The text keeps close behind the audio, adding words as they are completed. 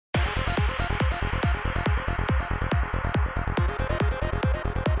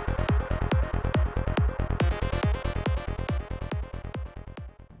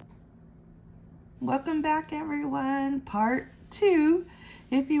Welcome back, everyone. Part 2.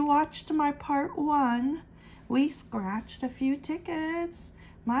 If you watched my part 1, we scratched a few tickets.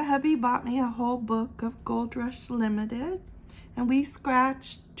 My hubby bought me a whole book of Gold Rush Limited, and we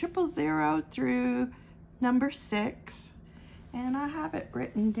scratched 000 through number 6, and I have it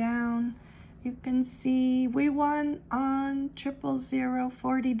written down. You can see we won on 000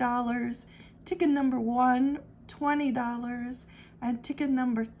 $40, ticket number 1 $20, and ticket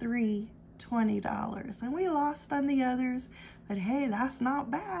number 3 $20, and we lost on the others, but hey, that's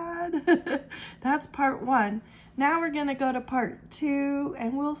not bad. That's part 1. Now we're gonna go to part 2,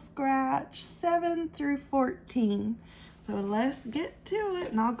 and we'll scratch 7 through 14. So let's get to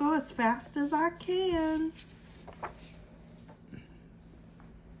it, and I'll go as fast as I can.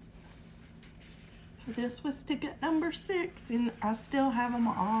 So this was ticket number 6, and I still have them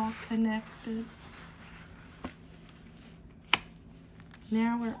all connected.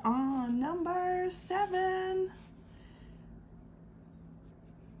 Now we're on number 7.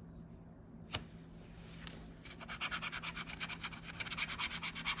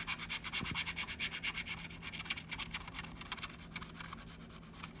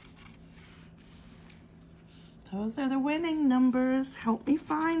 Those are the winning numbers. Help me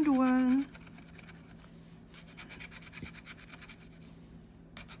find one.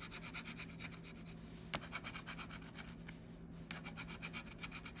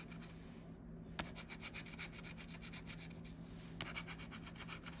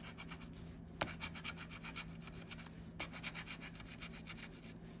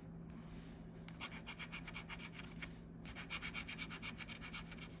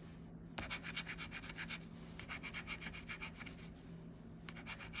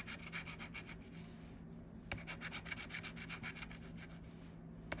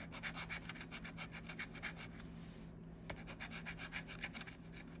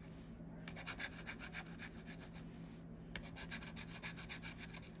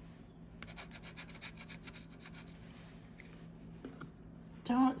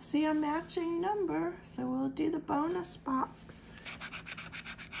 Don't see a matching number, so we'll do the bonus box.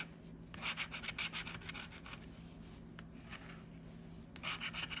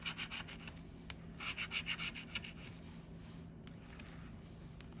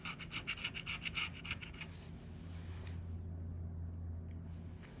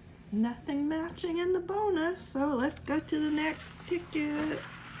 Nothing matching in the bonus, so let's go to the next ticket.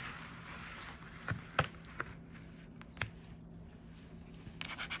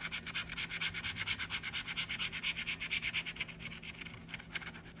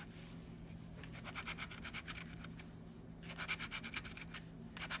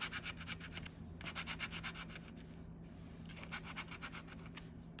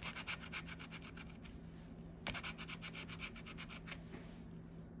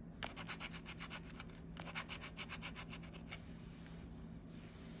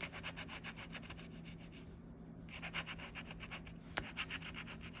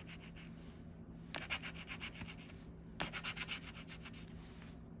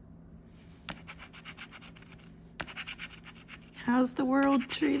 How's the world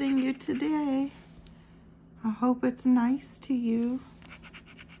treating you today? I hope it's nice to you.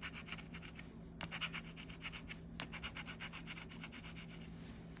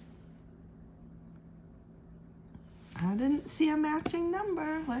 I didn't see a matching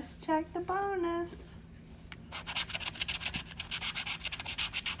number. Let's check the bonus.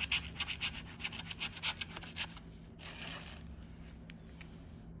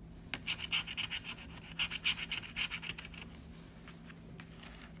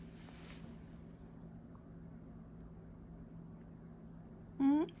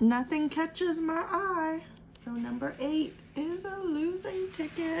 Nothing catches my eye, so number 8 is a losing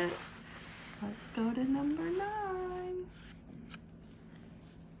ticket. Let's go to number 9.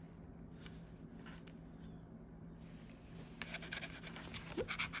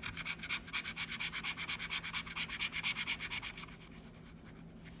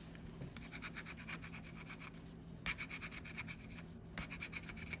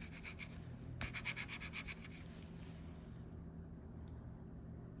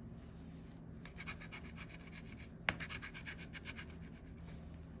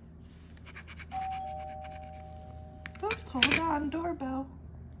 Oops, hold on, doorbell.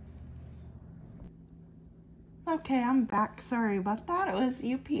 Okay, I'm back. Sorry about that. It was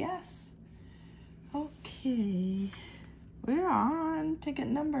UPS. Okay, we're on ticket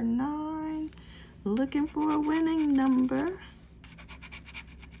number 9. Looking for a winning number.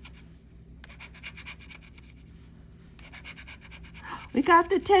 We got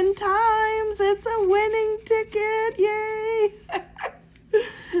the 10 times. It's a winning ticket. Yay!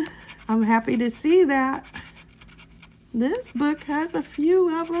 I'm happy to see that. This book has a few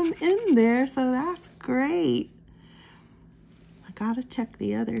of them in there, so that's great. I gotta check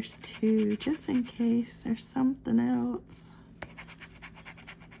the others too, just in case there's something else.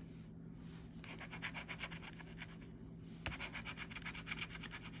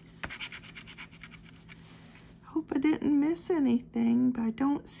 Hope I didn't miss anything, but I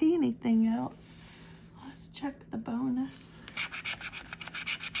don't see anything else. Let's check the bonus.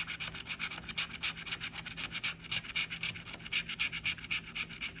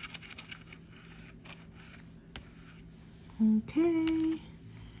 Okay,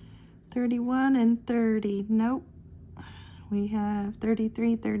 31 and 30. Nope. We have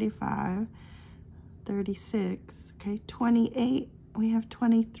 33, 35, 36. Okay, 28. We have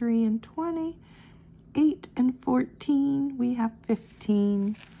 23 and 20. 8 and 14. We have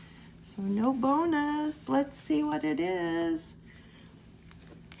 15. So no bonus. Let's see what it is.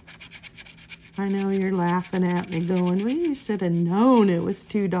 I know you're laughing at me going, well, you should have known it was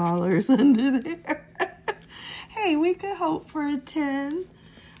 $2 under there. Hey, we could hope for a 10.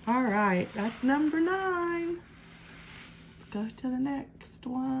 All right, that's number 9. Let's go to the next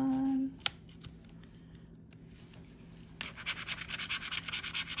one.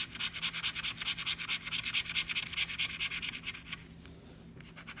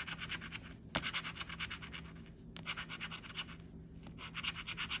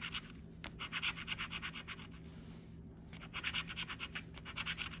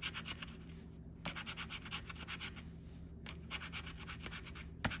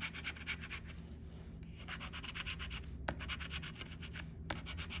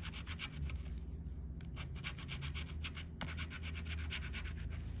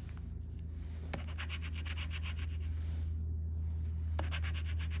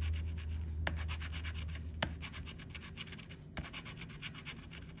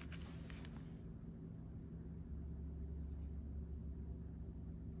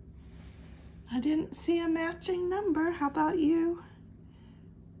 I didn't see a matching number. How about you?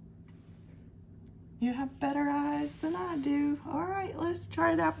 You have better eyes than I do. All right, let's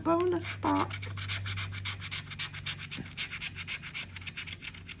try that bonus box.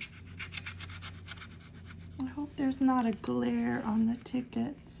 I hope there's not a glare on the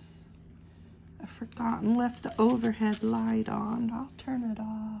tickets. I forgot and left the overhead light on. I'll turn it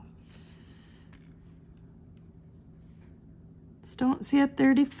off. Just don't see a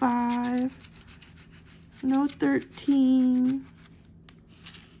 35. No 13,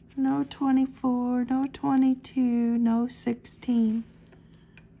 no 24, no 22, no 16.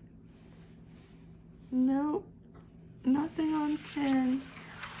 Nope, nothing on 10.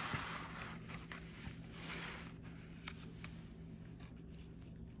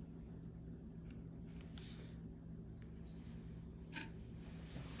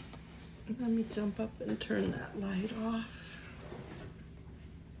 Let me jump up and turn that light off.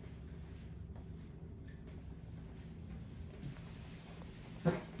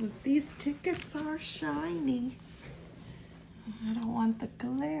 These tickets are shiny. I don't want the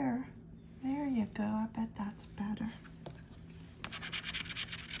glare. There you go. I bet that's better.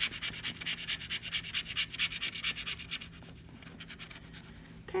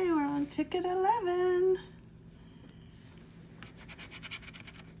 Okay, we're on ticket 11.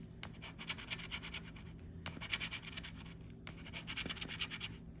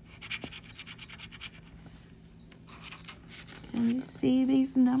 Can you see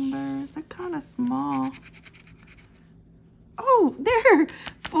these numbers? They're kind of small. Oh, there,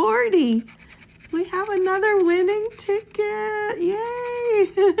 40. We have another winning ticket.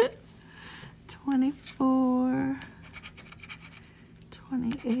 Yay! 24,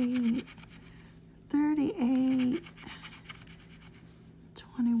 28, 38,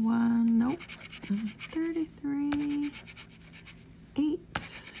 21, nope, 33,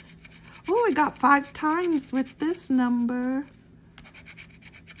 8. Oh, we got 5 times with this number.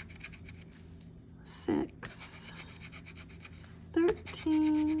 6,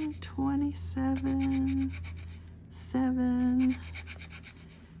 13, 27, 7,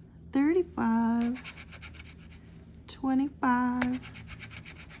 35, 25,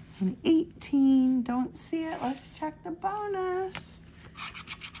 and 18. Don't see it. Let's check the bonus.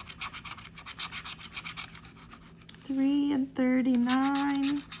 3 and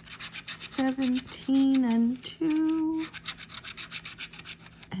 39, 17 and 2,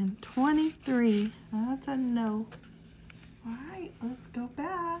 and 23. That's a no. All right, let's go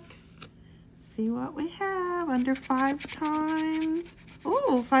back. See what we have under 5 times.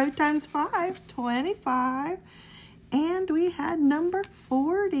 Oh, 5 times 5, 25. And we had number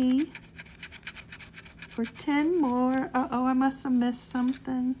 40 for 10 more. Uh-oh, I must have missed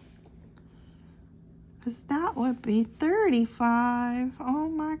something. because that would be 35. Oh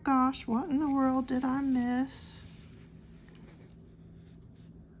my gosh, what in the world did I miss?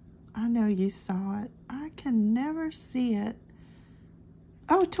 I know you saw it. I can never see it.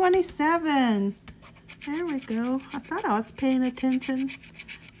 Oh, 27. There we go. I thought I was paying attention,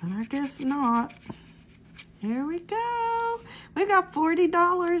 but I guess not. Here we go. We got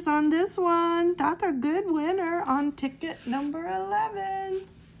 $40 on this one. That's a good winner on ticket number 11.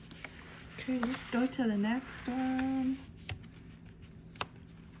 Okay, let's go to the next one.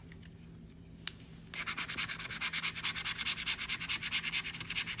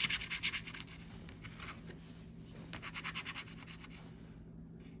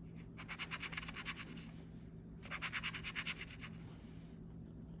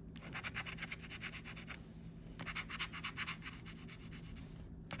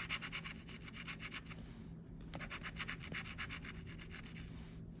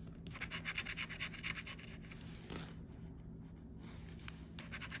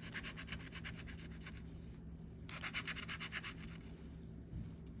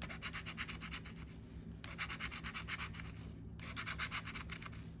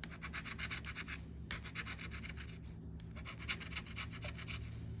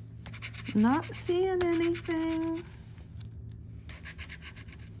 Not seeing anything.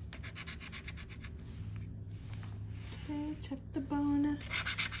 Okay, check the bonus.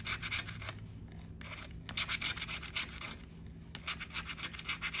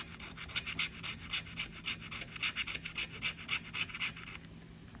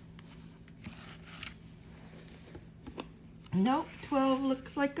 Nope, 12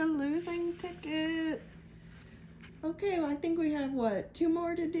 looks like a losing ticket. Okay, well, I think we have, what, 2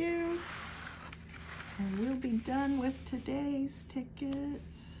 more to do? And we'll be done with today's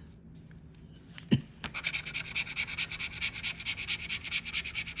tickets.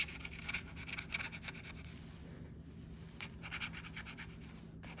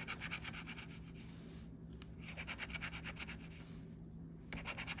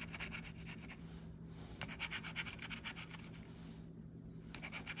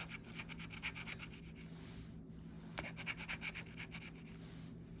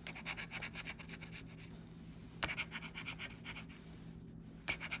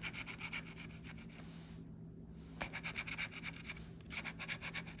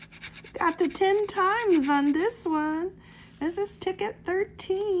 Got the 10 times on this one. This is ticket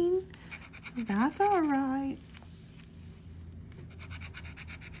 13. That's all right.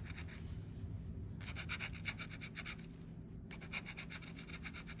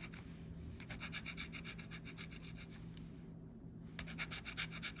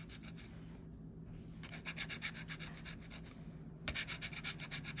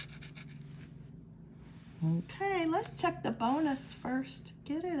 Okay, let's check the bonus first.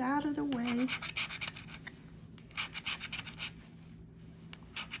 Get it out of the way.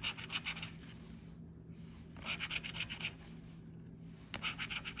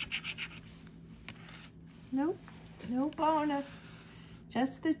 Nope, no bonus.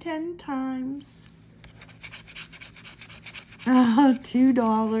 Just the 10 times. Oh,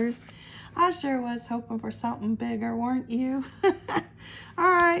 $2. I sure was hoping for something bigger, weren't you? All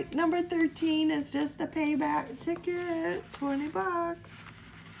right, number 13 is just a payback ticket, 20 bucks.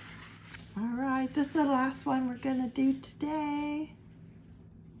 All right, this is the last one we're gonna do today.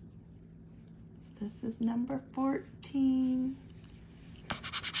 This is number 14.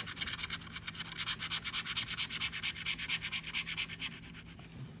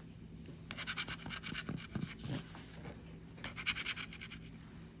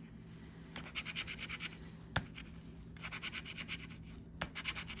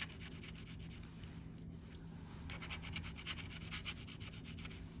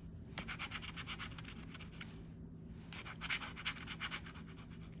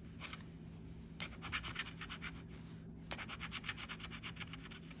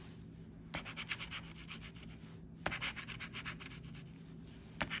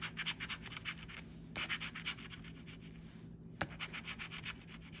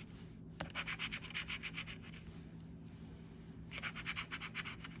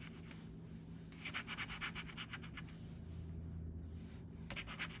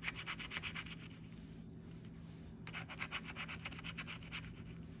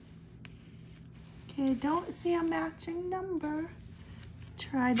 Okay, don't see a matching number. Let's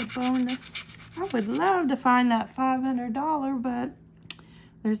try the bonus. I would love to find that $500, but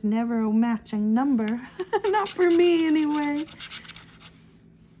there's never a matching number. Not for me, anyway.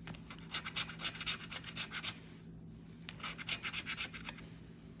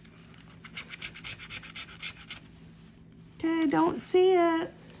 Okay, don't see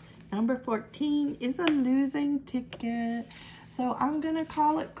it. Number 14 is a losing ticket. So I'm going to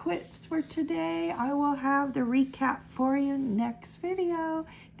call it quits for today. I will have the recap for you next video.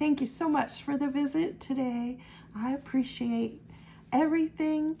 Thank you so much for the visit today. I appreciate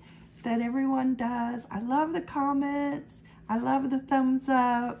everything that everyone does. I love the comments. I love the thumbs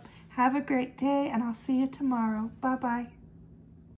up. Have a great day, and I'll see you tomorrow. Bye-bye.